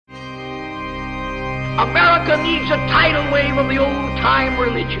America needs a tidal wave of the old-time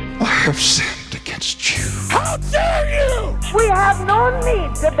religion. I have sinned against you. How dare you! We have no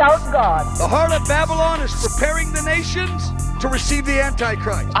need to doubt God. The heart of Babylon is preparing the nations to receive the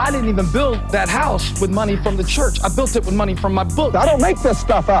Antichrist. I didn't even build that house with money from the church. I built it with money from my book. I don't make this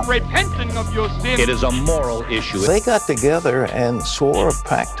stuff up. Repenting of your sins. It is a moral issue. They got together and swore a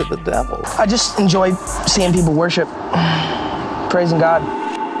pact to the devil. I just enjoy seeing people worship, praising God.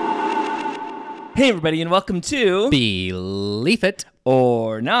 Hey everybody, and welcome to Believe It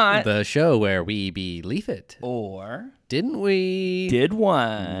or Not, the show where we believe it. Or didn't we? Did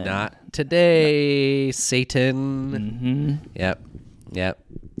one. Not today, Satan. Mm-hmm. Yep.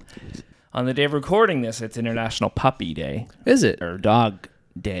 On the day of recording this, it's International Puppy Day. Is it? Or Dog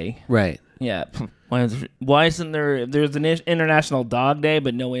Day. Right. Yeah. Why isn't there's an International Dog Day,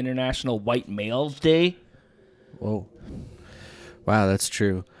 but no International White Males Day? Whoa. Wow, that's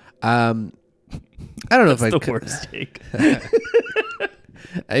true. I don't know That's if the worst take.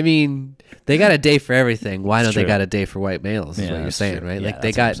 I mean, they got a day for everything. Why don't true. they got a day for white males? Is Yeah, what you're that's saying, true. right? Yeah, Like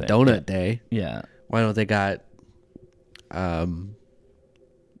they that's got what I'm saying. Donut Day. Yeah. Why don't they got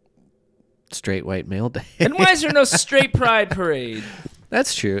straight white male day? And why is there no straight pride parade?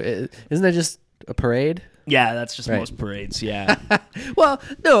 That's true. Isn't that just a parade? Yeah, that's just Right. most parades, yeah. Well,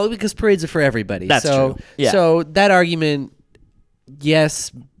 no, because parades are for everybody. That's so, true. Yeah. So that argument,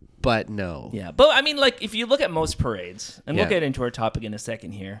 yes, but no. Yeah, but I mean, like, if you look at most parades, and we'll Yeah. get into our topic in a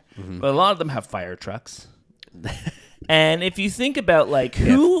second here, but a lot of them have fire trucks. And if you think about, like,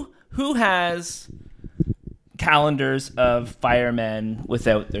 who has calendars of firemen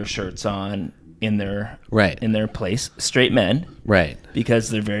without their shirts on in their place? Straight men, Right. because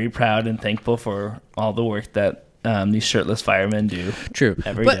they're very proud and thankful for all the work that these shirtless firemen do. True.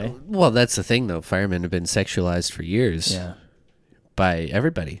 Every day. Well, that's the thing, though. Firemen have been sexualized for years. Yeah. By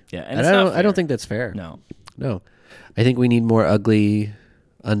everybody. Yeah, and it's I not don't. I don't fair. think that's fair. No. I think we need more ugly,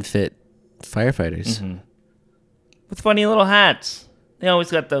 unfit firefighters. Mm-hmm. With funny little hats. They always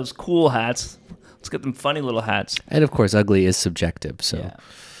got those cool hats. Let's get them funny little hats. And of course, ugly is subjective. So, Yeah,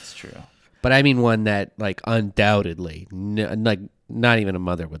 it's true. but I mean one that, like, undoubtedly, like, not even a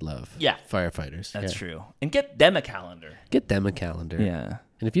mother would love. Yeah. Firefighters. That's Yeah. true. And get them a calendar. Get them a calendar. Yeah.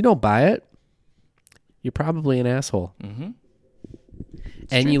 And if you don't buy it, you're probably an asshole. Mm-hmm.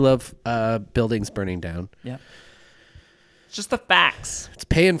 And true. you love buildings burning down. Yeah. It's just the facts. It's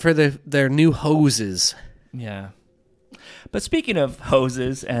paying for their new hoses. Yeah. But speaking of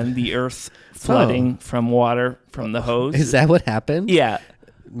hoses and the earth flooding from water from the hose. Is that what happened? Yeah.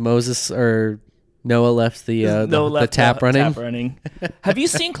 Moses or Noah left the tap running? Tap running. Have you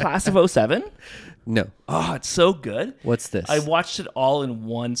seen Class of 07? No. Oh, it's so good. What's this? I watched it all in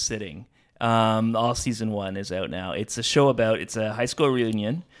one sitting. All season 1 is out now. It's a show it's a high school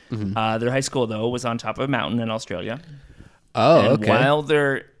reunion. Mm-hmm. Their high school, though, was on top of a mountain in Australia. Oh, And okay. while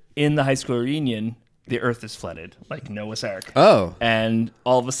they're in the high school reunion, the earth is flooded, like Noah's Ark. Oh. And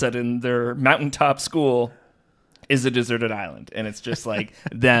all of a sudden, their mountaintop school is a deserted island. And it's just like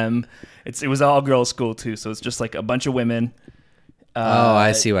them. It was all girls school, too. So it's just like a bunch of women.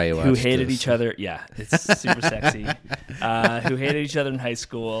 I see why you watched who hated this. each other. Yeah, it's super sexy. Who hated each other in high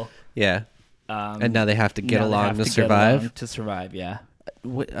school. Yeah. And now they have to get Now they along have to get survive. along to survive, yeah.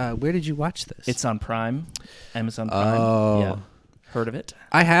 Where did you watch this? It's on Prime, Amazon Prime. Oh. Yeah. Heard of it?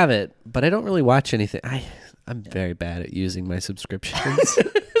 I have it, but I don't really watch anything. I'm very bad at using my subscriptions.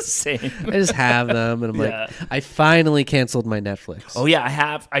 Same. I just have them, and I'm Yeah. like, I finally canceled my Netflix. Oh yeah, I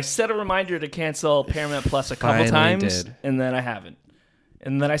have. I set a reminder to cancel Paramount Plus a couple Finally times, did. and then I haven't.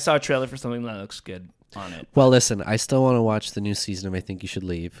 And then I saw a trailer for something that looks good on it. Well, listen, I still want to watch the new season of I Think You Should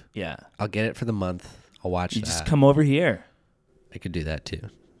Leave. Yeah. I'll get it for the month. I'll watch You that. just come over here. I could do that too.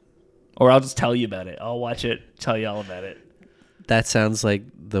 Or I'll just tell you about it. I'll watch it, tell you all about it. That sounds like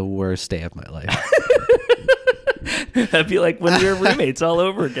the worst day of my life. That'd be like when we were roommates all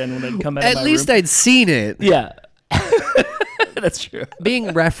over again when I'd come out of my At least room. I'd seen it. Yeah. That's true.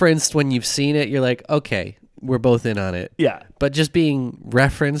 Being referenced when you've seen it, you're like, okay, we're both in on it. Yeah. But just being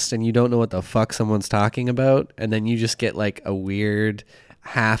referenced and you don't know what the fuck someone's talking about, and then you just get like a weird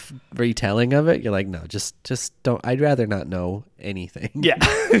half retelling of it, you're like, no, just don't. I'd rather not know anything. Yeah.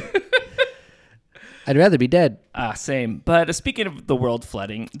 I'd rather be dead. Same. But speaking of the world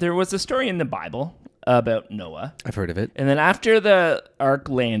flooding, there was a story in the Bible about Noah. I've heard of it. And then after the ark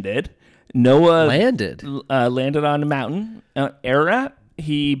landed, Noah Landed on a mountain, Ararat.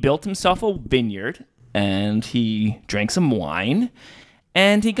 He built himself a vineyard, and he drank some wine,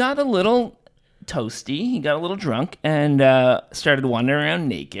 and he got a little toasty. He got a little drunk and started wandering around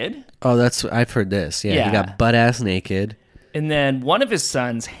naked. Oh, I've heard this. Yeah, Yeah. he got butt ass naked. And then one of his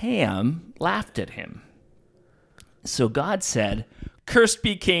sons, Ham, laughed at him. So God said, "Cursed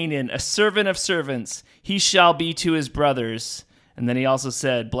be Canaan, a servant of servants. He shall be to his brothers." And then he also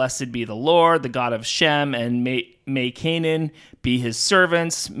said, "Blessed be the Lord, the God of Shem, and may Canaan be his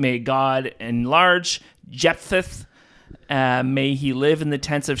servants. May God enlarge Jephthah. May he live in the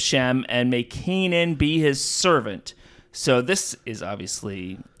tents of Shem, and may Canaan be his servant." So this is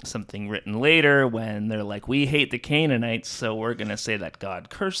obviously something written later when they're like, we hate the Canaanites, so we're going to say that God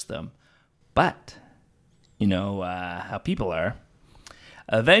cursed them. But you know how people are.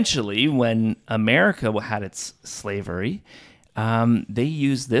 Eventually, when America had its slavery, they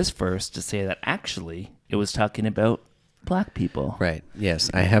used this verse to say that actually it was talking about black people. Right.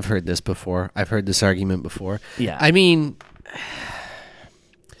 Yes, I have heard this before. I've heard this argument before. Yeah. I mean,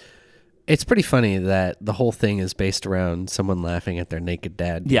 it's pretty funny that the whole thing is based around someone laughing at their naked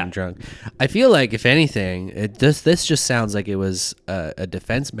dad being drunk. I feel like, if anything, this just sounds like it was a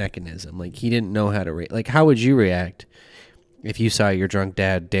defense mechanism. Like, he didn't know how to like, how would you react if you saw your drunk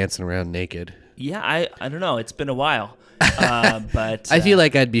dad dancing around naked? Yeah, I don't know. It's been a while. But I feel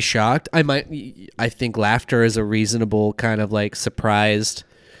like I'd be shocked. I think laughter is a reasonable kind of like surprised.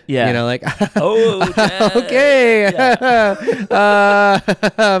 Yeah. You know, like, oh, Dad. okay.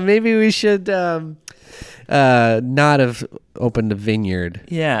 Yeah. Maybe we should not have opened a vineyard.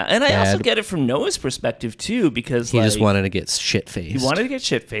 Yeah, and I Dad. also get it from Noah's perspective too, because He like, just wanted to get shit-faced. he wanted to get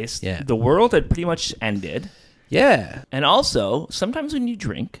shit-faced. Yeah. The world had pretty much ended. Yeah. And also, sometimes when you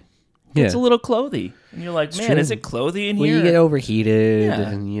drink, it's a little clothy. And you're like, man, true. is it clothy in Well, here? you get overheated,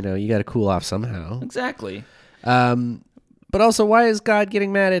 Yeah. and you know you got to cool off somehow. Exactly. But also, why is God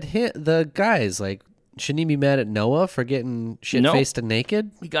getting mad at the guys? Like, shouldn't he be mad at Noah for getting shit-faced and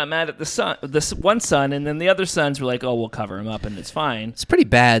naked? He got mad at the son, one son, and then the other sons were like, oh, we'll cover him up and it's fine. It's pretty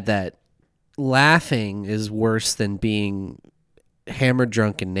bad that laughing is worse than being hammered,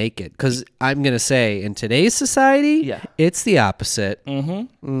 drunk, and naked. Because I'm going to say, in today's society, it's the opposite. And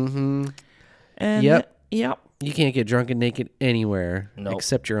Yep. Yep. You can't get drunk and naked anywhere Nope.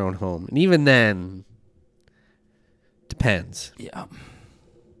 except your own home. And even then, depends. Yeah.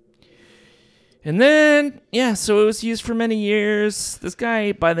 And then, so it was used for many years. This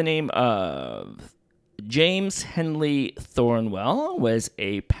guy by the name of James Henley Thornwell was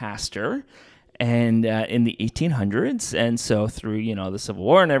a pastor, and in the 1800s. And so through, the Civil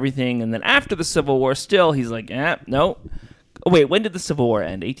War and everything. And then after the Civil War, still, he's like, no. Oh, wait, when did the Civil War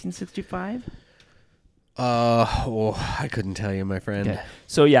end? 1865? I couldn't tell you, my friend. Okay.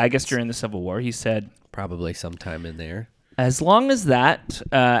 So, I guess during the Civil War, he said, Probably sometime in there. as long as that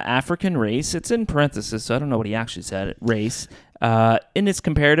African race, it's in parentheses, so I don't know what he actually said, race, in its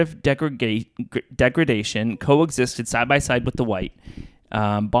comparative degradation, coexisted side by side with the white.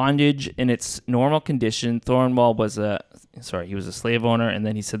 Bondage in its normal condition. Thornwell was a slave owner, and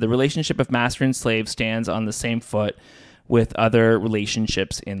then he said the relationship of master and slave stands on the same foot with other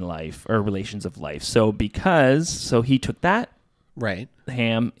relationships in life, or relations of life. So he took that. Right.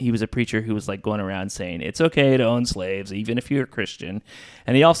 Ham, he was a preacher who was like going around saying it's okay to own slaves, even if you're a Christian.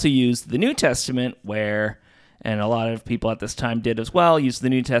 And he also used the New Testament where, and a lot of people at this time did as well, use the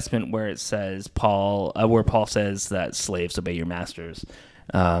New Testament where it says where Paul says that slaves obey your masters.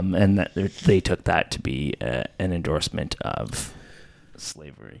 And that they took that to be an endorsement of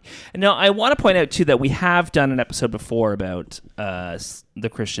slavery. And now I want to point out too that we have done an episode before about the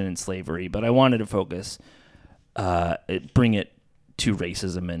Christian and slavery, but I wanted to focus, bring it to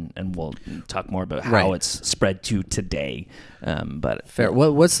racism, and we'll talk more about how it's spread to today. But fair.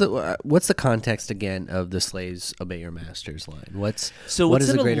 What's the context again of the slaves obey your masters line? What is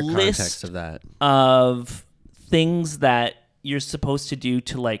the greater context of that? Of things that you're supposed to do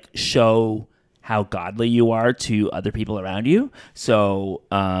to like show how godly you are to other people around you. So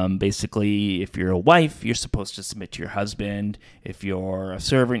basically, if you're a wife, you're supposed to submit to your husband. If you're a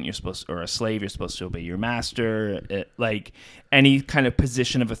servant, or a slave, you're supposed to obey your master. Like any kind of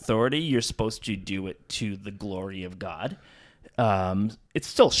position of authority, you're supposed to do it to the glory of God. It's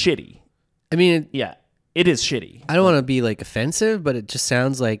still shitty. I mean, it is shitty. I don't want to be like offensive, but it just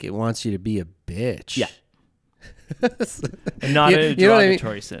sounds like it wants you to be a bitch. Yeah. And not in a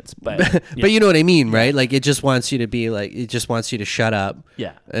derogatory sense, but but you know what I mean, right? Like it just wants you to be like, it just wants you to shut up,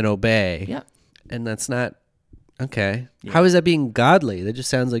 and obey, and that's not okay. How is that being godly? That just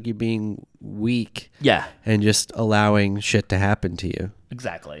sounds like you're being weak, and just allowing shit to happen to you.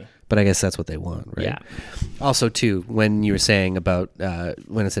 Exactly. But I guess that's what they want, right? Yeah. Also, too, when you were saying about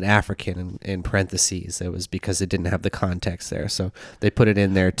when it said African in parentheses, it was because it didn't have the context there, so they put it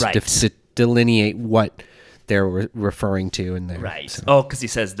in there to delineate what they're referring to in there. Right. So. Because he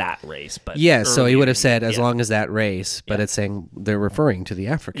says that race. But so he would have said as long as that race, but it's saying they're referring to the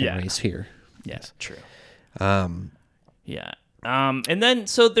African race here. Yes, true. Yeah. And then,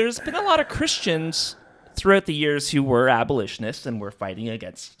 so there's been a lot of Christians throughout the years who were abolitionists and were fighting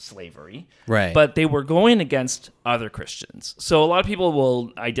against slavery. Right. But they were going against other Christians. So a lot of people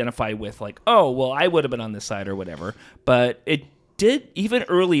will identify with like, oh, well, I would have been on this side or whatever. But it did, even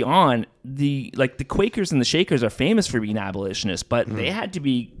early on, the Quakers and the Shakers are famous for being abolitionists, but they had to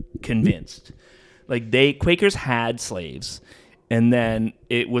be convinced. Like Quakers had slaves, and then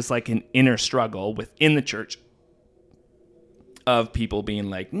it was like an inner struggle within the church of people being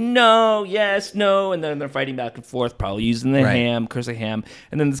like, no, yes, no, and then they're fighting back and forth, probably using the ham, curse of ham.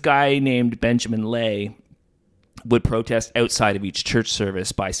 And then this guy named Benjamin Lay would protest outside of each church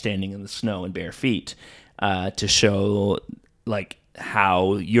service by standing in the snow in bare feet to show like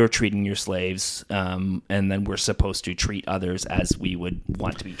how you're treating your slaves, and then we're supposed to treat others as we would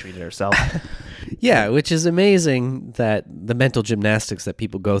want to be treated ourselves. Yeah, which is amazing that the mental gymnastics that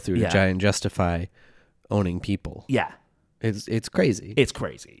people go through to try and justify owning people. Yeah. It's crazy. It's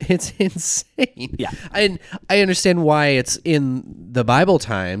crazy. It's insane. Yeah. And I understand why it's in the Bible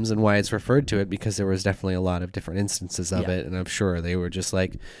times and why it's referred to it, because there was definitely a lot of different instances of it. And I'm sure they were just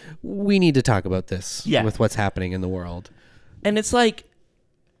like, we need to talk about this with what's happening in the world. And it's like,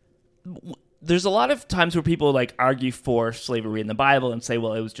 there's a lot of times where people like argue for slavery in the Bible and say,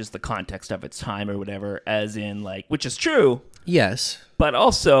 well, it was just the context of its time or whatever, as in like, which is true. Yes. But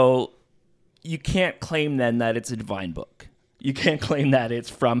also, you can't claim then that it's a divine book. You can't claim that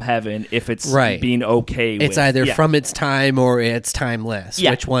it's from heaven if it's being okay with... It's either from its time or it's timeless. Yeah.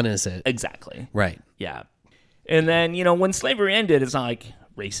 Which one is it? Exactly. Right. Yeah. And then, when slavery ended, it's not like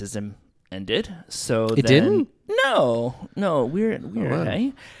racism ended. So it didn't? No, weird, eh?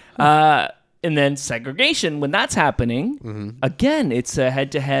 And then segregation, when that's happening, again, it's a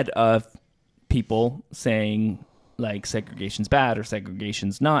head-to-head of people saying, like, segregation's bad or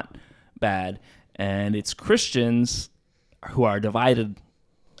segregation's not bad. And it's Christians who are divided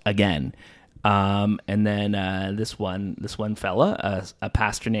again. And then this one fella, a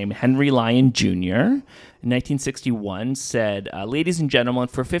pastor named Henry Lyon Jr., in 1961 said, ladies and gentlemen,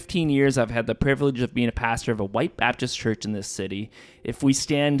 for 15 years I've had the privilege of being a pastor of a white Baptist church in this city. If we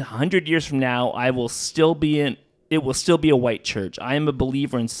stand 100 years from now, it will still be a white church. I am a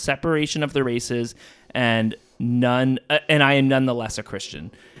believer in separation of the races, and I am nonetheless a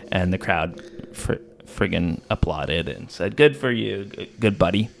Christian. And the crowd friggin' applauded and said, good for you, good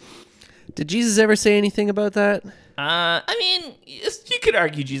buddy. Did Jesus ever say anything about that? I mean, you could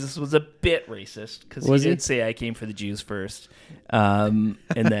argue Jesus was a bit racist, because he did say, I came for the Jews first, and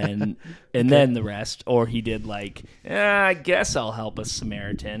then the rest. Or he did like, I guess I'll help a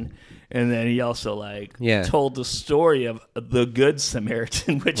Samaritan. And then he also told the story of the Good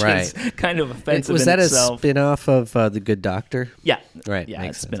Samaritan, which is kind of offensive. Was in that itself. A spin-off of The Good Doctor? Yeah. Right. Yeah,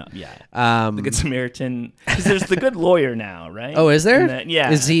 makes spin-off. sense. Yeah. The Good Samaritan. Because there's the Good Lawyer now, right? Oh, is there? Then,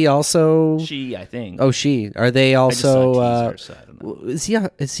 yeah. Is he also? She, I think. Oh, she. Are they also? I just saw a teaser, so I don't know.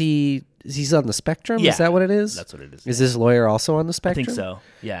 Is he? He's on the spectrum? Yeah. Is that what it is? That's what it is. Is this lawyer also on the spectrum? I think so.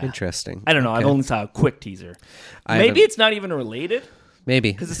 Yeah. Interesting. I don't know. Okay. I've only saw a quick teaser. Maybe it's not even related.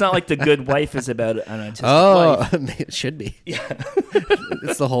 Maybe. Because it's not like The Good Wife is about an autistic wife. It should be. Yeah.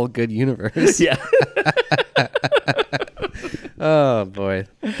 It's the whole good universe. Yeah. Oh, boy.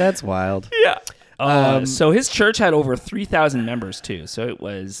 That's wild. Yeah. So his church had over 3,000 members, too. So it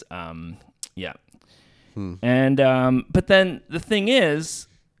was, yeah. And, but then the thing is,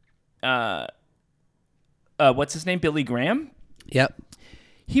 what's his name? Billy Graham? Yep.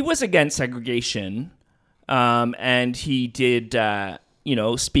 He was against segregation, and he did,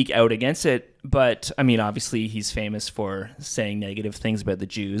 speak out against it. But, I mean, obviously he's famous for saying negative things about the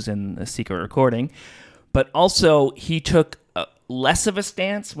Jews in the secret recording. But also he took less of a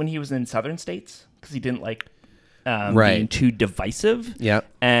stance when he was in southern states, because he didn't like being too divisive. Yep.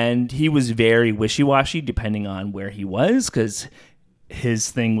 And he was very wishy-washy depending on where he was, because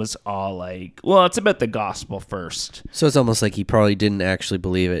his thing was all like, well, it's about the gospel first. So it's almost like he probably didn't actually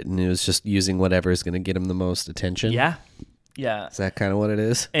believe it, and he was just using whatever is going to get him the most attention. Yeah. Yeah. Is that kind of what it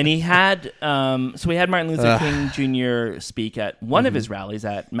is? And he had, so we had Martin Luther King Jr. speak at one of his rallies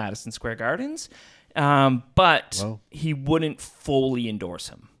at Madison Square Gardens, but he wouldn't fully endorse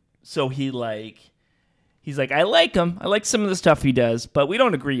him. So he's like, I like him. I like some of the stuff he does, but we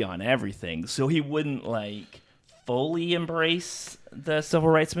don't agree on everything. So he wouldn't fully embrace the civil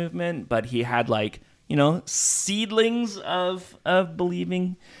rights movement, but he had seedlings of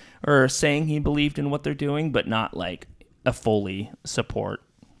believing or saying he believed in what they're doing, but not a fully support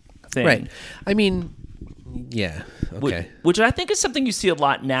thing. Right. I mean, yeah. Okay. Which I think is something you see a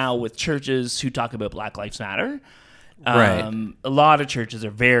lot now with churches who talk about Black Lives Matter. Right. A lot of churches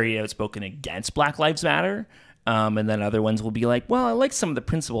are very outspoken against Black Lives Matter. And then other ones will be like, well, I like some of the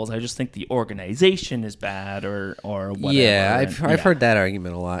principles. I just think the organization is bad or whatever. Yeah, I've heard that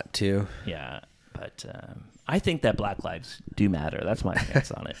argument a lot too. Yeah, but I think that Black lives do matter. That's my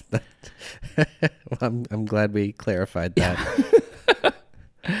stance on it. Well, I'm glad we clarified that.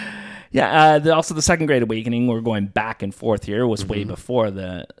 Yeah, also the Second Great Awakening, we're going back and forth here, was way before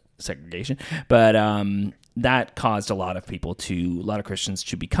the segregation. But that caused a lot of Christians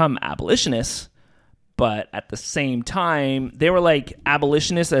to become abolitionists. But at the same time, they were like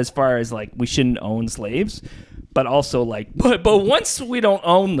abolitionists as far as like we shouldn't own slaves. But also like, but once we don't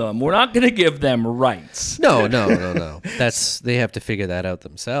own them, we're not going to give them rights. No. They have to figure that out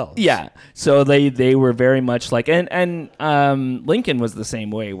themselves. Yeah. So they were very much like, and Lincoln was the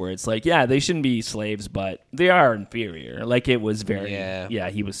same way, where it's like, yeah, they shouldn't be slaves, but they are inferior. Like it was very,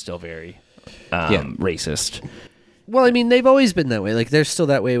 he was still very racist. Well, I mean, they've always been that way. Like they're still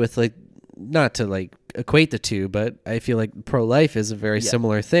that way with like, not to like equate the two, but I feel like pro-life is a very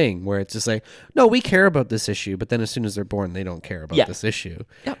similar thing where it's just like, no, we care about this issue, but then as soon as they're born, they don't care about this issue.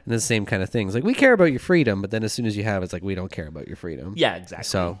 Yep. And the same kind of things. Like we care about your freedom, but then as soon as you have it, it's like, we don't care about your freedom. Yeah, exactly.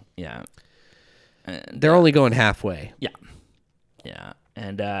 So yeah. And, they're only going halfway. Yeah. Yeah.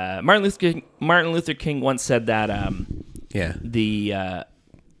 And Martin Luther King once said that the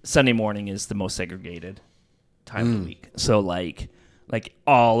Sunday morning is the most segregated time of the week. So like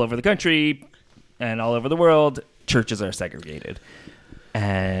all over the country and all over the world, churches are segregated.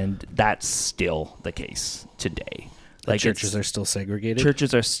 And that's still the case today. Like churches are still segregated?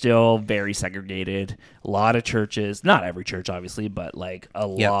 Churches are still very segregated. A lot of churches, not every church obviously, but like a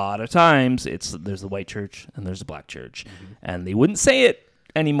lot of times there's the white church and there's a black church. And they wouldn't say it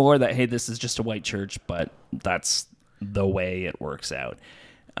anymore that, hey, this is just a white church, but that's the way it works out.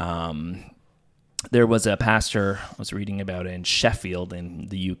 There was a pastor I was reading about in Sheffield in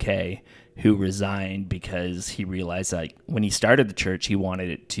the UK who resigned because he realized that when he started the church, he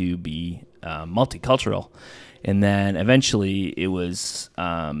wanted it to be multicultural. And then eventually it was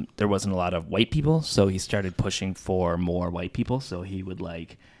there wasn't a lot of white people, so he started pushing for more white people. So he would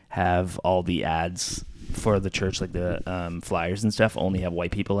like have all the ads for the church, like the flyers and stuff, only have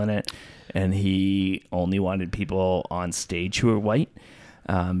white people in it. And he only wanted people on stage who were white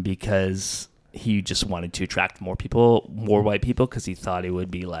because he just wanted to attract more white people, because he thought it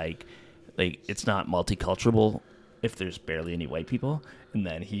would be like it's not multicultural if there's barely any white people. And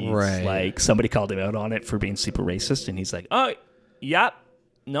then he's like, somebody called him out on it for being super racist, and he's like, oh, yep,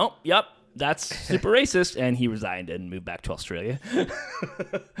 that's super racist, and he resigned and moved back to Australia.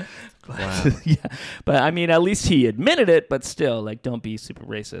 Wow. Yeah, but I mean, at least he admitted it, but still, like, don't be super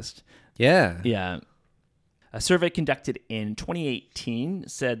racist. Yeah. A survey conducted in 2018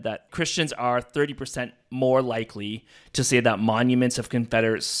 said that Christians are 30% more likely to say that monuments of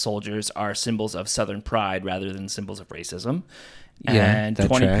Confederate soldiers are symbols of Southern pride rather than symbols of racism. And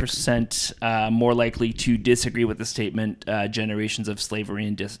 20% more likely to disagree with the statement. Generations of slavery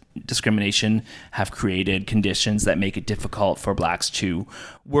and discrimination have created conditions that make it difficult for blacks to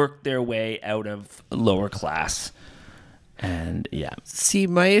work their way out of lower class. And see,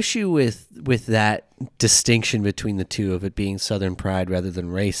 my issue with that distinction between the two, of it being Southern pride rather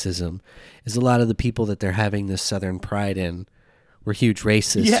than racism, is a lot of the people that they're having this Southern pride in were huge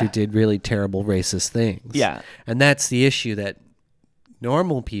racists who did really terrible racist things. Yeah. And that's the issue that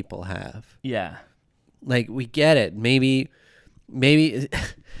normal people have. Yeah. Like, we get it. Maybe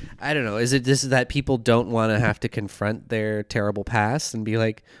I don't know. Is it this that people don't want to have to confront their terrible past and be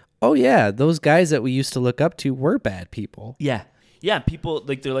like, oh yeah, those guys that we used to look up to were bad people. Yeah. Yeah, people,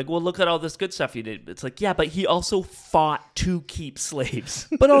 like, they're like, well, look at all this good stuff he did. It's like, yeah, but he also fought to keep slaves.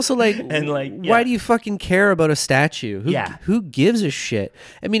 But also, like, and like, why do you fucking care about a statue? Who gives a shit?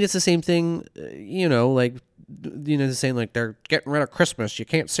 I mean, it's the same thing, they're saying, like, they're getting rid of Christmas. You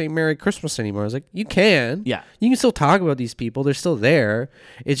can't say Merry Christmas anymore. I was like, you can. Yeah. You can still talk about these people. They're still there.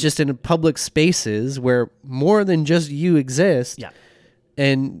 It's just in public spaces where more than just you exist. Yeah.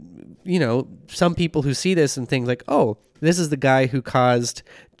 And, some people who see this and think like, oh, this is the guy who caused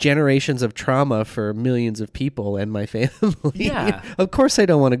generations of trauma for millions of people and my family. Yeah. Of course I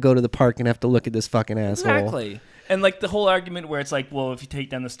don't want to go to the park and have to look at this fucking asshole. Exactly. And like the whole argument where it's like, well, if you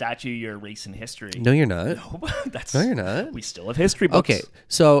take down the statue, you're erasing history. No, you're not. No, you're not. We still have history books. Okay,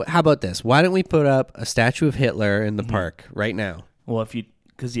 so how about this? Why don't we put up a statue of Hitler in the park right now? Well,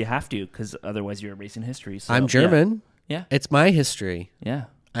 because you have to, because otherwise you're erasing history. So, I'm German. Yeah. It's my history. Yeah.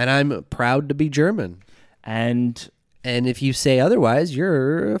 And I'm proud to be German. And if you say otherwise,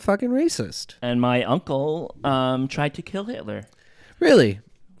 you're a fucking racist. And my uncle tried to kill Hitler. Really?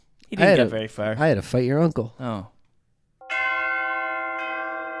 He didn't get very far. I had to fight your uncle. Oh.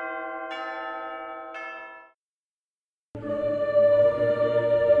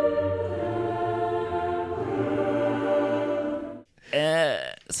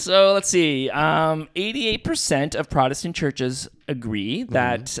 So let's see. 88% of Protestant churches agree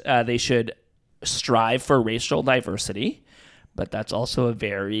that they should strive for racial diversity, but that's also a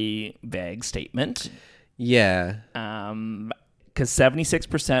very vague statement. Yeah. Because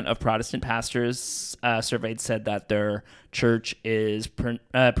 76% of Protestant pastors surveyed said that their church is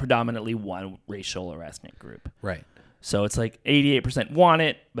predominantly one racial or ethnic group. Right. So it's like 88% want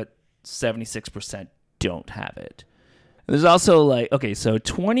it, but 76% don't have it. There's also like, okay, so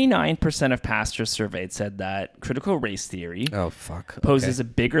 29% of pastors surveyed said that critical race theory poses a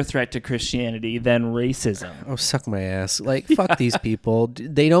bigger threat to Christianity than racism. Oh, suck my ass. Like, fuck these people.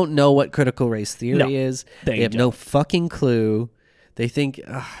 They don't know what critical race theory is. They have no fucking clue. They think,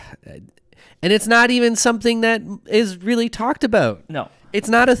 and it's not even something that is really talked about. No. It's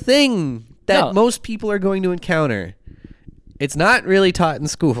not a thing that most people are going to encounter. It's not really taught in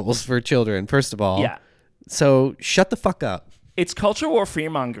schools for children, first of all. Yeah. So shut the fuck up. It's culture war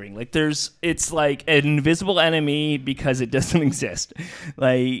fear-mongering. Like, it's like an invisible enemy because it doesn't exist.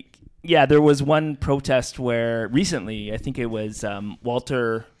 Like, yeah, there was one protest where recently, I think it was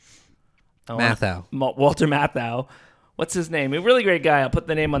Walter Matthau. What's his name? A really great guy. I'll put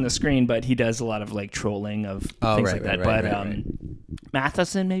the name on the screen, but he does a lot of like trolling of things like that. Right.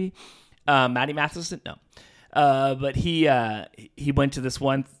 Matheson, maybe? Matty Matheson? No. But he went to this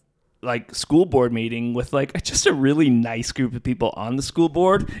one like school board meeting with like just a really nice group of people on the school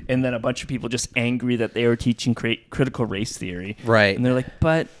board, and then a bunch of people just angry that they were teaching critical race theory. Right. And they're like,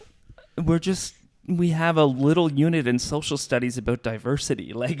 but we have a little unit in social studies about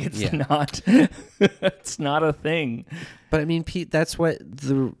diversity. Like, it's not a thing. But I mean, Pete, that's what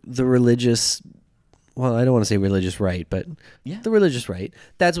the religious, well, I don't want to say religious right, but the religious right,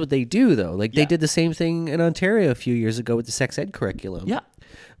 that's what they do, though. Like, they did the same thing in Ontario a few years ago with the sex ed curriculum. Yeah.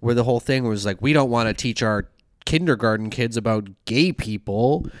 Where the whole thing was like, we don't want to teach our kindergarten kids about gay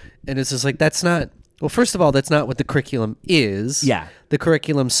people. And it's just like, that's not, well, first of all, that's not what the curriculum is. Yeah. The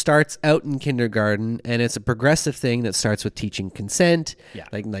curriculum starts out in kindergarten, and it's a progressive thing that starts with teaching consent,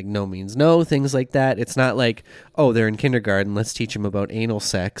 like no means no, things like that. It's not like, oh, they're in kindergarten, let's teach them about anal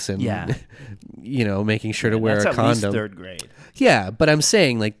sex and, making sure to wear a condom. That's at least third grade. Yeah, but I'm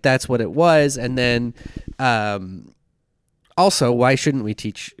saying, like, that's what it was. And then also, why shouldn't we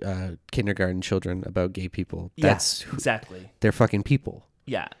teach kindergarten children about gay people? That's exactly. They're fucking people.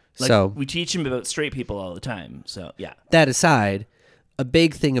 Yeah. Like, we teach them about straight people all the time. So, yeah. That aside, a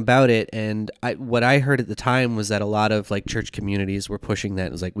big thing about it, and what I heard at the time was that a lot of like church communities were pushing that.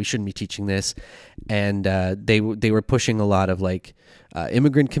 It was like, we shouldn't be teaching this. And they were pushing a lot of like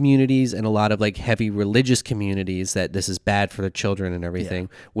immigrant communities and a lot of like heavy religious communities that this is bad for the children and everything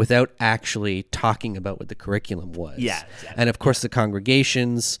without actually talking about what the curriculum was. Yeah, exactly. And of course the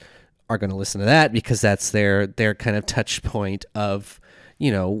congregations are going to listen to that because that's their kind of touch point of,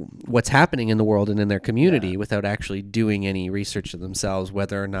 what's happening in the world and in their community without actually doing any research of themselves,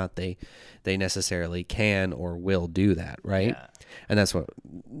 whether or not they necessarily can or will do that, right? Yeah. And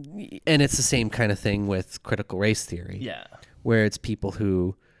it's the same kind of thing with critical race theory. Yeah. Where it's people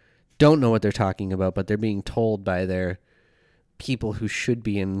who don't know what they're talking about, but they're being told by their people who should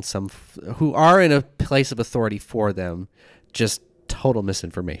be who are in a place of authority for them, just total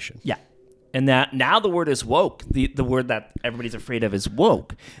misinformation. Yeah. And that now the word is woke. The word that everybody's afraid of is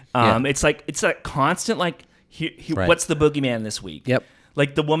woke. It's like constant like, what's the boogeyman this week? Yep.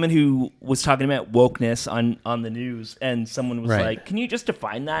 Like the woman who was talking about wokeness on the news, and someone was like, "Can you just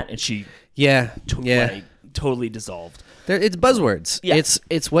define that?" And she totally dissolved. It's buzzwords. Yeah.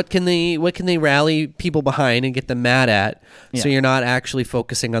 It's what can they rally people behind and get them mad at, so you're not actually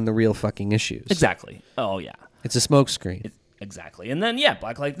focusing on the real fucking issues. Exactly. Oh yeah. It's a smokescreen. Exactly. And then,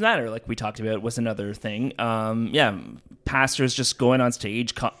 Black Lives Matter, like we talked about, was another thing. Pastors just going on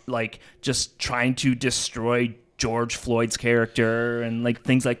stage, just trying to destroy George Floyd's character and, like,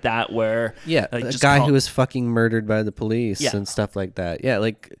 things like that where... Yeah, a guy who was fucking murdered by the police and stuff like that. Yeah,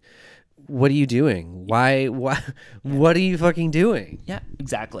 like, what are you doing? Why? What are you fucking doing? Yeah,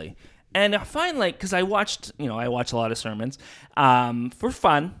 exactly. And I find, like, because I watch a lot of sermons for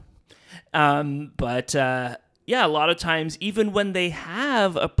fun, but... a lot of times, even when they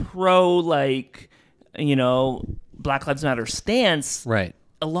have a Black Lives Matter stance, right?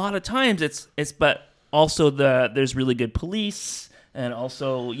 A lot of times but also there's really good police, and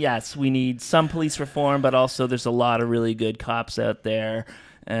also yes, we need some police reform, but also there's a lot of really good cops out there,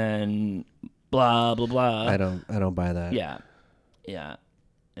 and blah blah blah. I don't buy that. Yeah.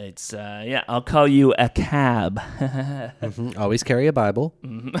 It's I'll call you a cab. Always carry a Bible.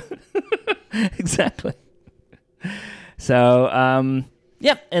 Exactly. So, and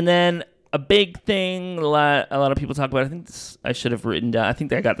then a big thing a lot of people talk about. I think I should have written down. I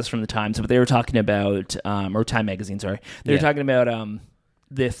think I got this from the Times, but they were talking about or Time Magazine. Sorry, they were talking about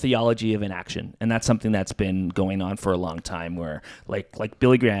the theology of inaction, and that's something that's been going on for a long time. Where like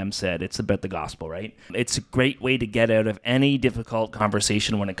Billy Graham said, it's about the gospel, right? It's a great way to get out of any difficult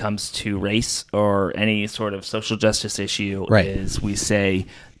conversation when it comes to race or any sort of social justice issue. Right. Is we say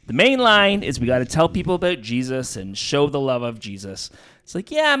the main line is we got to tell people about Jesus and show the love of Jesus. It's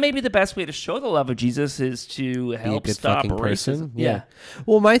like, yeah, maybe the best way to show the love of Jesus is to help stop racism. Yeah.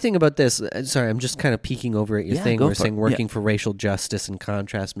 Well, my thing about this, sorry, I'm just kind of peeking over at your thing. We're saying working Yeah. for racial justice and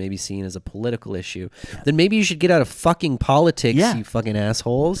contrast may be seen as a political issue. Then maybe you should get out of fucking politics, you fucking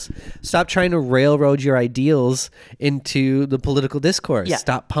assholes. Stop trying to railroad your ideals into the political discourse. Yeah.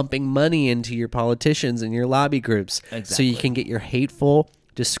 Stop pumping money into your politicians and your lobby groups so Exactly. you can get your hateful,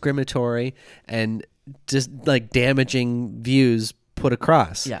 discriminatory, and just like damaging views put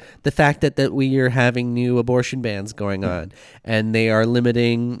across. Yeah. The fact that we are having new abortion bans going on and they are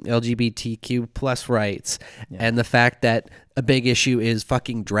limiting LGBTQ plus rights, and the fact that a big issue is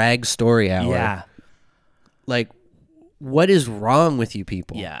fucking drag story hour. Yeah. Like, what is wrong with you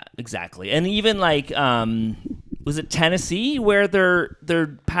people? Yeah, exactly. And even like, was it Tennessee where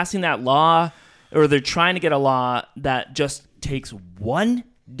they're passing that law, or they're trying to get a law that just takes one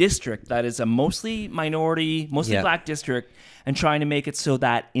district that is a mostly minority, mostly black district, and trying to make it so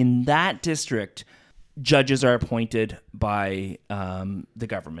that in that district, judges are appointed by the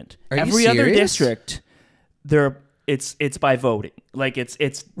government. Are you Every other serious? district, it's by voting. Like it's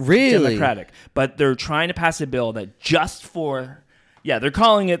Really? democratic, but they're trying to pass a bill that just for they're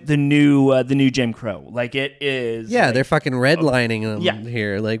calling it the new Jim Crow. Like it is. Yeah, like, they're fucking redlining them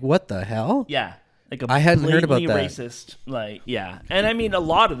here. Like, what the hell? yeah. Like I hadn't heard about blatantly that. racist, and I mean a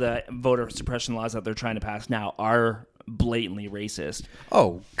lot of the voter suppression laws that they're trying to pass now are blatantly racist.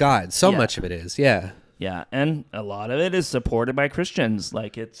 Oh, God. So Yeah. much of it is. Yeah. Yeah, and a lot of it is supported by Christians.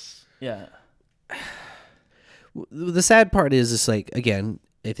 Like it's The sad part is like, again,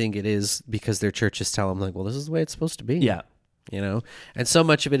 I think it is because their churches tell them, like, well, this is the way it's supposed to be. Yeah. You know? And so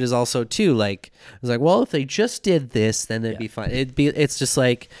much of it is also, too, like, it's like, well, if they just did this, then it'd be fine. It's just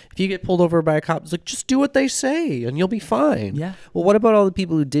like, if you get pulled over by a cop, it's like, just do what they say and you'll be fine. Yeah. Well, what about all the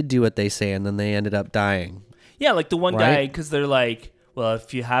people who did do what they say and then they ended up dying? Yeah, like the one guy, Right? because they're like, well,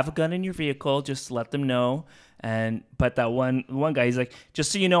 if you have a gun in your vehicle, just let them know. But that one guy, he's like,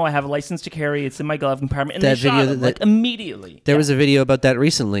 just so you know, I have a license to carry. It's in my glove compartment. And That they shot video him, that- like immediately. There was a video about that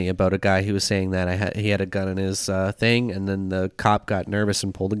recently, about a guy who was saying that he had a gun in his thing, and then the cop got nervous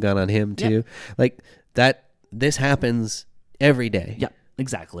and pulled a gun on him too. Like that. This happens every day. Yeah,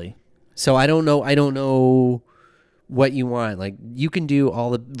 exactly. So I don't know what you want. Like, you can do all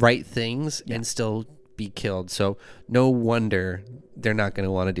the right things and still be killed. So no wonder they're not going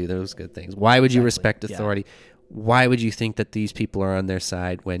to want to do those good things. Why would you respect authority? Why would you think that these people are on their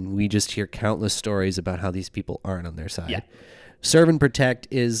side when we just hear countless stories about how these people aren't on their side? Yeah. Serve and protect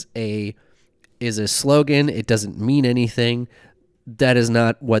is a slogan. It doesn't mean anything. That is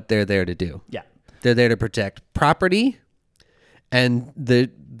not what they're there to do. Yeah. They're there to protect property and the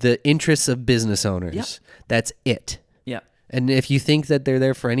interests of business owners. Yep. That's it. Yeah. And if you think that they're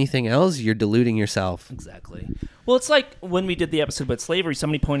there for anything else, you're deluding yourself. Exactly. Well, it's like when we did the episode about slavery,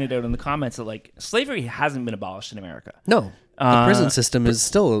 somebody pointed out in the comments that like slavery hasn't been abolished in America. No. The prison system is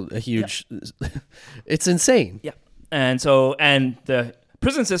still a huge it's insane. Yeah. And the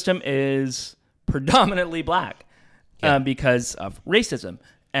prison system is predominantly black because of racism.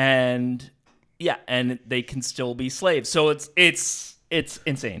 And they can still be slaves. So it's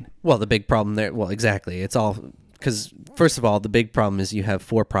insane. Well, the big problem there, exactly. It's all because, first of all, the big problem is you have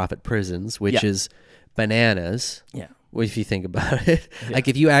for-profit prisons, which is bananas. Yeah. If you think about it. Like,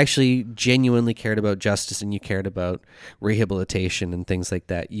 if you actually genuinely cared about justice and you cared about rehabilitation and things like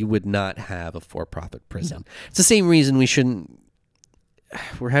that, you would not have a for-profit prison. No. It's the same reason we shouldn't.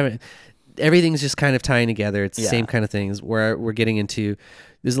 Everything's just kind of tying together. It's the same kind of things where we're getting into.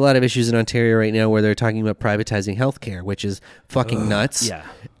 There's a lot of issues in Ontario right now where they're talking about privatizing healthcare, which is fucking nuts. Yeah.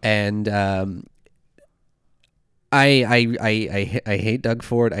 And I hate Doug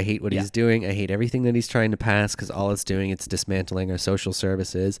Ford. I hate what he's doing. I hate everything that he's trying to pass because all it's doing, it's dismantling our social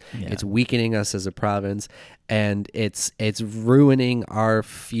services. Yeah. It's weakening us as a province, and it's ruining our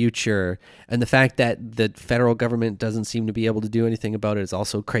future. And the fact that the federal government doesn't seem to be able to do anything about it is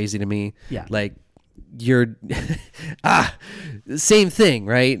also crazy to me. Yeah. Like, you're same thing,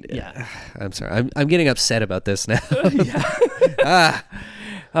 right? Yeah. I'm sorry. I'm getting upset about this now.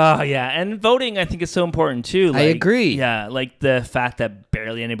 Oh, yeah. And voting, I think, is so important, too. I agree. Yeah, like the fact that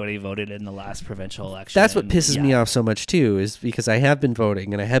barely anybody voted in the last provincial election. That's what pisses me off so much, too, is because I have been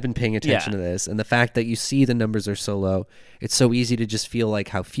voting and I have been paying attention to this. And the fact that you see the numbers are so low, it's so easy to just feel like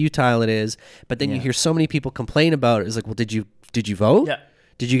how futile it is. But then you hear so many people complain about it. It's like, well, did you vote? Yeah.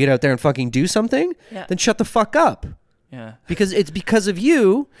 Did you get out there and fucking do something? Yeah. Then shut the fuck up. Yeah. Because it's because of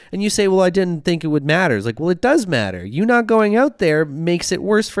you, and you say, well, I didn't think it would matter. It's like, well, it does matter. You not going out there makes it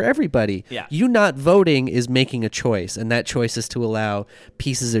worse for everybody. Yeah. You not voting is making a choice, and that choice is to allow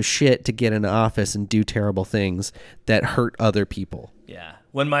pieces of shit to get into office and do terrible things that hurt other people. Yeah.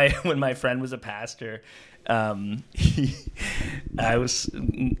 When my friend was a pastor, I was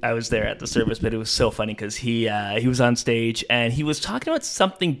there at the service, but it was so funny because he was on stage and he was talking about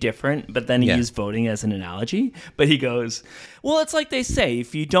something different, but then he used voting as an analogy. But he goes, well, it's like they say,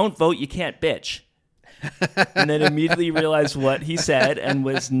 if you don't vote, you can't bitch. And then immediately realized what he said and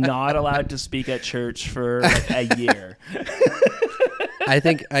was not allowed to speak at church for like a year. I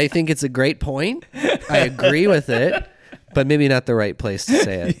think it's a great point. I agree with it, but maybe not the right place to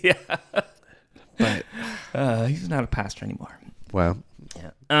say it. Yeah. But he's not a pastor anymore. Wow.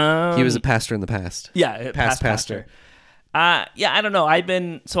 Yeah. He was a pastor in the past. Yeah. Past pastor. Yeah, I don't know.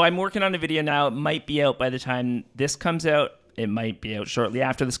 I'm working on a video now. It might be out by the time this comes out. It might be out shortly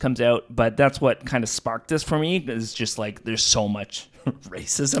after this comes out. But that's what kind of sparked this for me. It's just like there's so much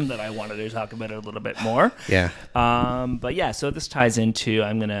racism that I wanted to talk about it a little bit more. Yeah. But yeah, so this ties into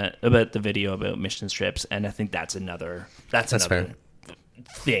about the video about mission trips, and I think that's another fair.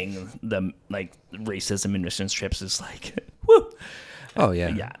 thing. The like racism in mission trips is like, whoo. Oh yeah.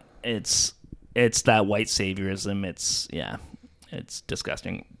 Yeah. It's that white saviorism. It's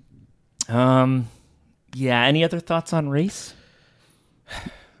disgusting. Yeah. Any other thoughts on race?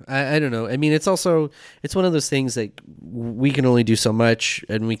 I don't know. I mean, it's one of those things that we can only do so much,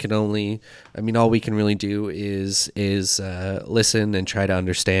 and all we can really do is listen and try to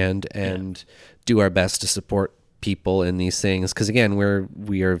understand and do our best to support people in these things. Because again,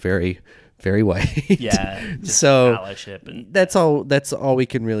 we are very, very white. Yeah. So allyship and that's all we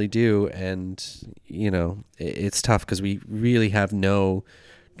can really do. And it's tough because we really have no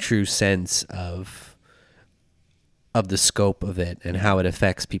true sense of the scope of it and how it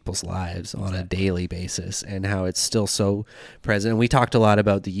affects people's lives on a daily basis, and how it's still so present. And we talked a lot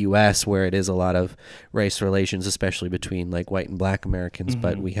about the U.S. where it is a lot of race relations, especially between like white and black Americans,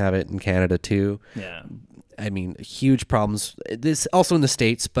 but we have it in Canada too. yeah. I mean, huge problems. This also in the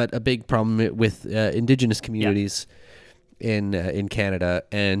States, but a big problem with Indigenous communities in Canada,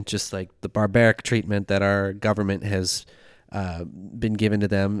 and just like the barbaric treatment that our government has been given to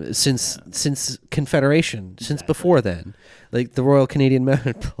them since Confederation, since before then. Like the Royal Canadian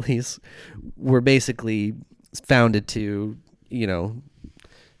Mounted Police were basically founded to,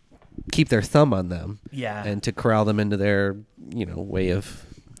 keep their thumb on them, and to corral them into their, way of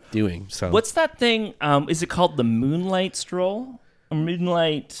doing. So what's that thing? Is it called the Moonlight Stroll or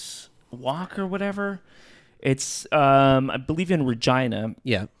Moonlight Walk or whatever? It's I believe in Regina.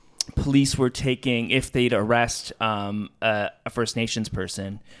 Yeah. Police were taking, if they'd arrest a First Nations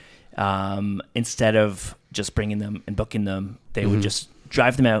person, instead of just bringing them and booking them, they would just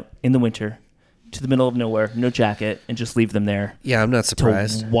drive them out in the winter to the middle of nowhere, no jacket, and just leave them there. Yeah, I'm not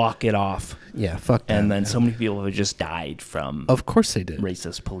surprised. To walk it off. Yeah, fuck that. And then so many people have just died from Of course they did.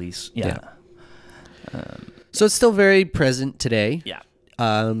 racist police. Yeah. So it's still very present today. Yeah.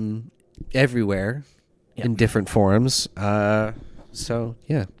 Everywhere in different forms. So,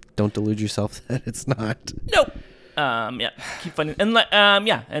 yeah. Don't delude yourself that it's not. Nope. Yeah. Keep finding and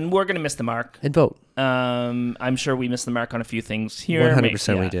and we're gonna miss the mark. And vote. I'm sure we missed the mark on a few things here.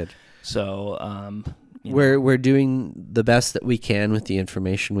 100% we did. So we're doing the best that we can with the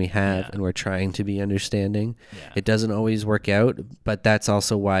information we have, and we're trying to be understanding. Yeah. It doesn't always work out, but that's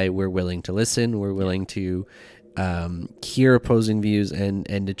also why we're willing to listen. We're willing to hear opposing views and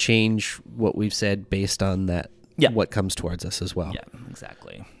to change what we've said based on that. Yeah. What comes towards us as well. Yeah,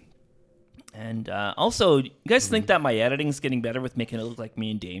 exactly. And also, you guys think that my editing is getting better with making it look like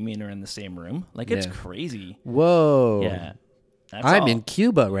me and Damien are in the same room? Like, it's crazy. Whoa. Yeah. I'm in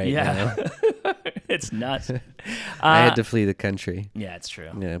Cuba right now. It's nuts. I had to flee the country. Yeah, it's true.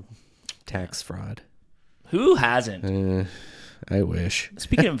 Yeah. Tax fraud. Who hasn't? I wish.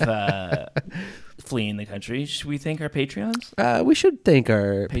 Speaking of fleeing the country, should we thank our Patreons? We should thank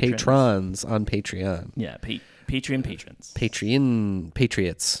our Patrons. patrons on Patreon. Yeah, Patreon patrons. Patreon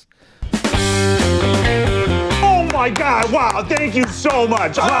patriots. Oh my God! Wow! Thank you so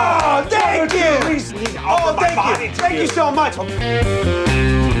much. Oh, thank you. Oh, thank you. Thank you so much.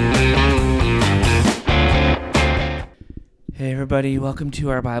 Hey everybody, welcome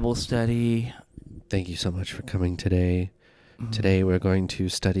to our Bible study. Thank you so much for coming today. Today we're going to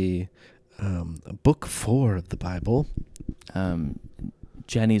study book 4 of the Bible.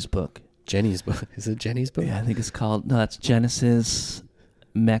 Jenny's book. Jenny's book. Is it Jenny's book? Yeah, I think it's called, no, it's Genesis,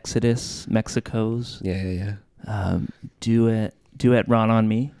 Exodus, Mexico's. Yeah. Duet Run on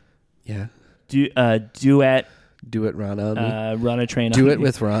Me. Yeah. Duet. Do it, Ron, on me. Run a train Do on it me.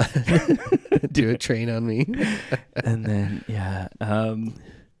 with Ron. Do a train on me. And then, yeah.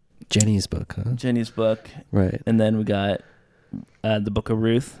 Jenny's book, huh? Jenny's book. Right. And then we got the Book of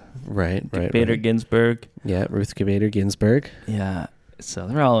Ruth. Right. Bader Ginsburg. Yeah, Ruth Bader Ginsburg. Yeah. So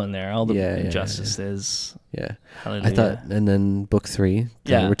they're all in there. All the injustices. Yeah. Hallelujah. I thought, and then book 3,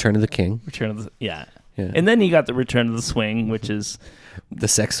 Return of the King. Yeah. Yeah. And then you got the Return of the Swing, which is the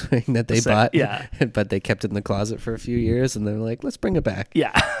sex swing that they bought. Yeah. But they kept it in the closet for a few years, and they're like, let's bring it back.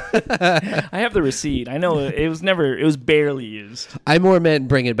 Yeah. I have the receipt. I know it was barely used. I more meant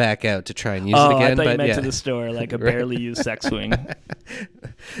bring it back out to try and use it again. I thought you meant to the store, like a barely used sex swing.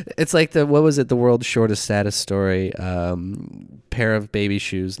 It's like the world's shortest status story, pair of baby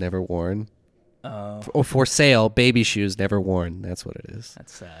shoes never worn. Or for sale, baby shoes never worn. That's what it is.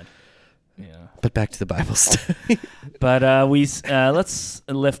 That's sad. Yeah. But back to the Bible study. But let's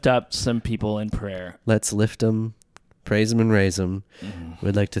lift up some people in prayer. Let's lift them, praise them, and raise them.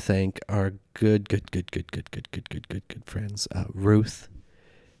 We'd like to thank our good friends, Ruth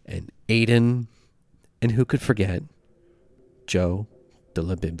and Aiden, and who could forget, Joe de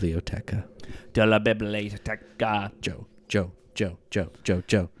la Biblioteca. De la Biblioteca. Joe.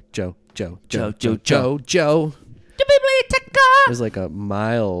 The Biblioteca. There's like a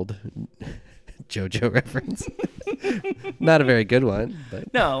mild JoJo reference. Not a very good one,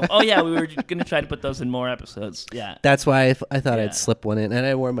 but no. Oh yeah, we were going to try to put those in more episodes. Yeah. That's why I thought I'd slip one in, and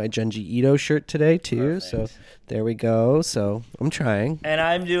I wore my Junji Ito shirt today too. Perfect. So there we go. So I'm trying. And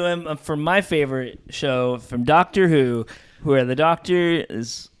I'm doing for my favorite show from Doctor Who, where the Doctor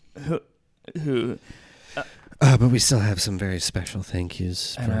is who. But we still have some very special thank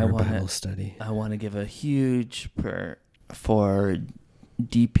yous for our Bible study. I want to give a huge prayer for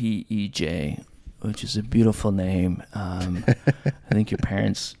DPEJ, which is a beautiful name. I think your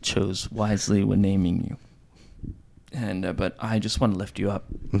parents chose wisely when naming you. And but I just want to lift you up.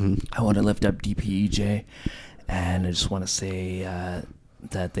 I want to lift up DPEJ, and I just want to say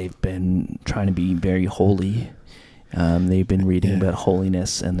that they've been trying to be very holy. They've been reading about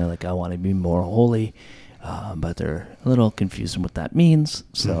holiness, and they're like, I want to be more holy. But they're a little confused on what that means.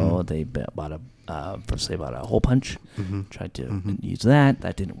 So they bought first they bought a hole punch, tried to use that.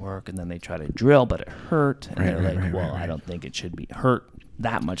 That didn't work. And then they tried to drill, but it hurt. And they're like, I don't think it should be hurt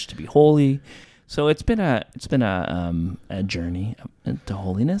that much to be holy. So it's been a journey to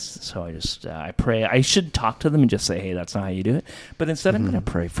holiness. So I pray. I should talk to them and just say, hey, that's not how you do it. But instead I'm going to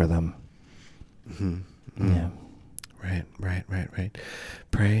pray for them. Yeah. Right.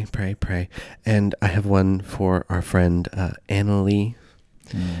 Pray. And I have one for our friend Annalie.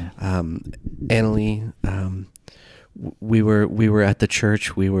 Annalie, we were at the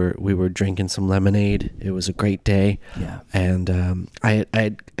church. We were drinking some lemonade. It was a great day. Yeah. And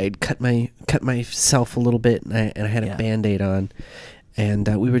I'd cut myself a little bit, and I had a Band-Aid on. And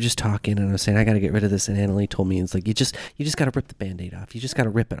we were just talking, and I was saying, I got to get rid of this. And Annalie told me, it's like, you just got to rip the Band-Aid off. You just got to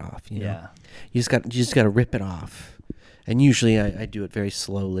rip it off. You know? You just got to rip it off. And usually I do it very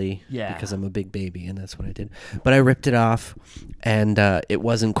slowly because I'm a big baby, and that's what I did. But I ripped it off, and it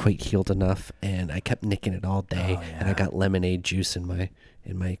wasn't quite healed enough, and I kept nicking it all day, and I got lemonade juice in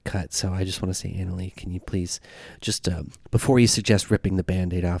my cut. So I just want to say, Annalie, can you please just, before you suggest ripping the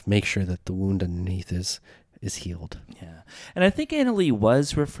Band-Aid off, make sure that the wound underneath is healed. Yeah. And I think Annalie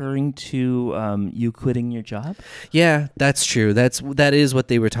was referring to you quitting your job. Yeah, that's true. That is what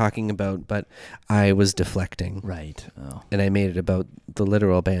they were talking about, but I was deflecting. Right. Oh. And I made it about the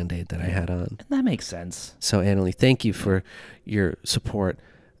literal Band-Aid that I had on. And that makes sense. So Annalie, thank you for your support,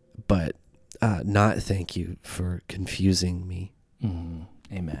 but not thank you for confusing me.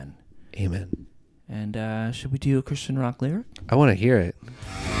 Amen. And should we do a Christian rock lyric? I want to hear it.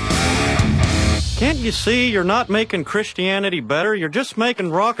 Can't you see you're not making Christianity better? You're just making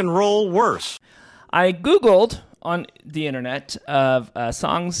rock and roll worse. I Googled on the internet of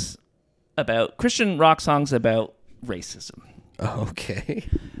songs about Christian rock songs about racism. Okay.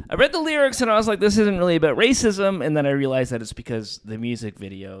 I read the lyrics and I was like, this isn't really about racism. And then I realized that it's because the music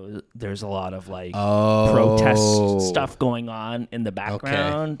video, there's a lot of protest stuff going on in the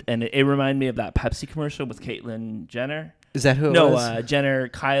background. Okay. And it reminded me of that Pepsi commercial with Caitlyn Jenner. Is that who it was? No,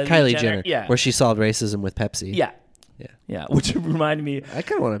 Kylie Jenner. Yeah. Where she solved racism with Pepsi. Yeah. Yeah, which reminded me. I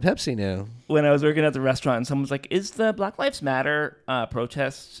kind of want a Pepsi now. When I was working at the restaurant, and someone was like, "Is the Black Lives Matter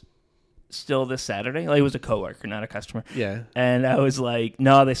protest still this Saturday?" Like, it was a coworker, not a customer. Yeah. And I was like,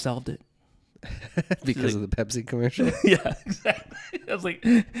 "No, they solved it." Because of the Pepsi commercial? Yeah, exactly. I was like,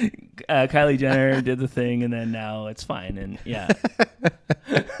 Kylie Jenner did the thing, and then now it's fine. And yeah.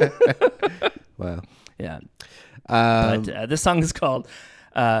 Wow. Yeah. But this song is called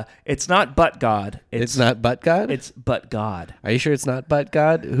It's Not But God. It's not But God? It's But God. Are you sure it's not But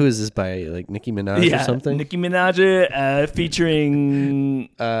God? Who is this by? Like Nicki Minaj or something? Nicki Minaj featuring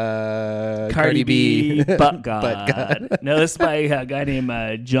Cardi B. But God. But God. No, this is by a guy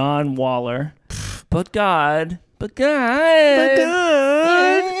named John Waller. But God. But God. But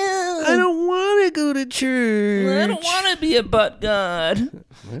God. I don't want to go to church. I don't want to be a but God.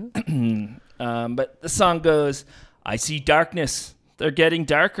 But the song goes, I see darkness. They're getting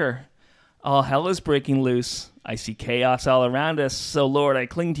darker. All hell is breaking loose. I see chaos all around us. So, Lord, I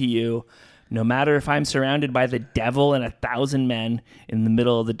cling to you. No matter if I'm surrounded by the devil and 1,000 men in the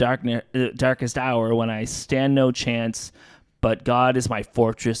middle of the darkest hour when I stand no chance. But God is my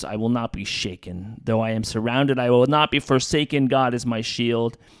fortress. I will not be shaken. Though I am surrounded, I will not be forsaken. God is my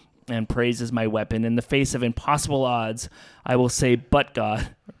shield and praise is my weapon. In the face of impossible odds, I will say, but God,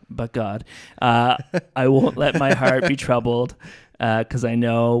 I won't let my heart be troubled because I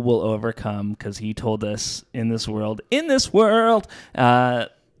know we'll overcome because he told us in this world, there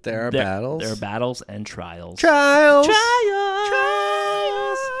are battles. There are battles and trials. Trials.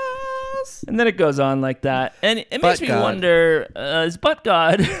 And then it goes on like that. And it makes me wonder, is but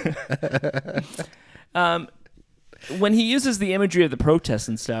God... when he uses the imagery of the protests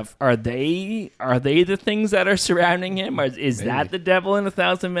and stuff, are they the things that are surrounding him? Or is that the devil and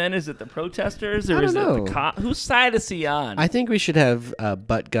 1,000 men? Is it the protesters? Or is it the whose side is he on? I think we should have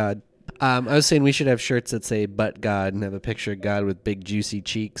but God. I was saying we should have shirts that say "But God" and have a picture of God with big juicy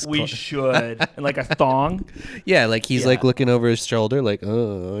cheeks. We should, and like a thong. Yeah, like he's like looking over his shoulder, like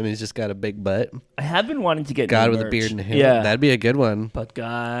and he's just got a big butt. I have been wanting to get God with a beard and hair. Yeah, that'd be a good one. But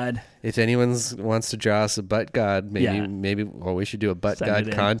God. If anyone wants to draw us a butt God, maybe we should do a butt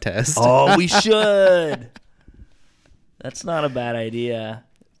God contest. Oh, we should. That's not a bad idea.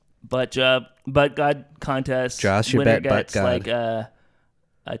 Butt God contest. Draw us your winner butt gets God. Like a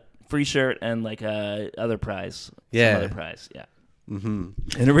free shirt and like a other prize. Yeah. Some other prize. Yeah.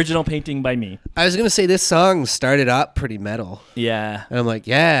 Mm-hmm. An original painting by me. I was going to say this song started up pretty metal. Yeah. And I'm like,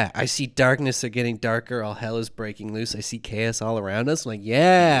 yeah, I see darkness. They're getting darker. All hell is breaking loose. I see chaos all around us. I'm like,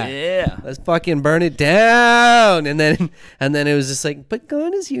 yeah. Let's fucking burn it down. And then it was just like, but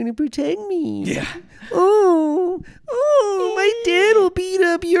God is here to protect me. Yeah. Oh, my dad will beat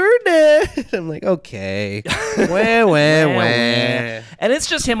up your dad. I'm like, okay. Wah. And it's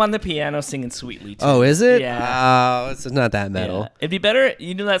just him on the piano singing sweetly, too. Oh, is it? Yeah. Oh, it's not that metal. Yeah. It'd be better,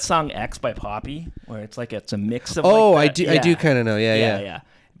 you know that song X by Poppy? Where it's like it's a mix of I do kind of know. Yeah. It'd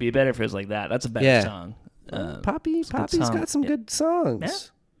be better if it was like that. That's a better song. Poppy's got some good songs. Yeah.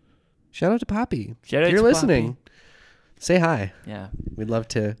 Shout out to Poppy. Shout out if you're to listening, Poppy. say hi. Yeah. We'd love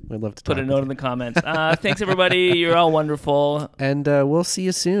to put a note in the comments. Thanks everybody. You're all wonderful. And we'll see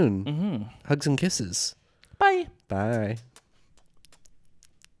you soon. Mm-hmm. Hugs and kisses. Bye. Bye.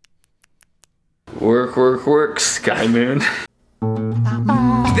 Work, Sky Moon.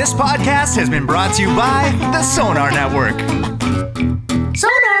 This podcast has been brought to you by the Sonar Network.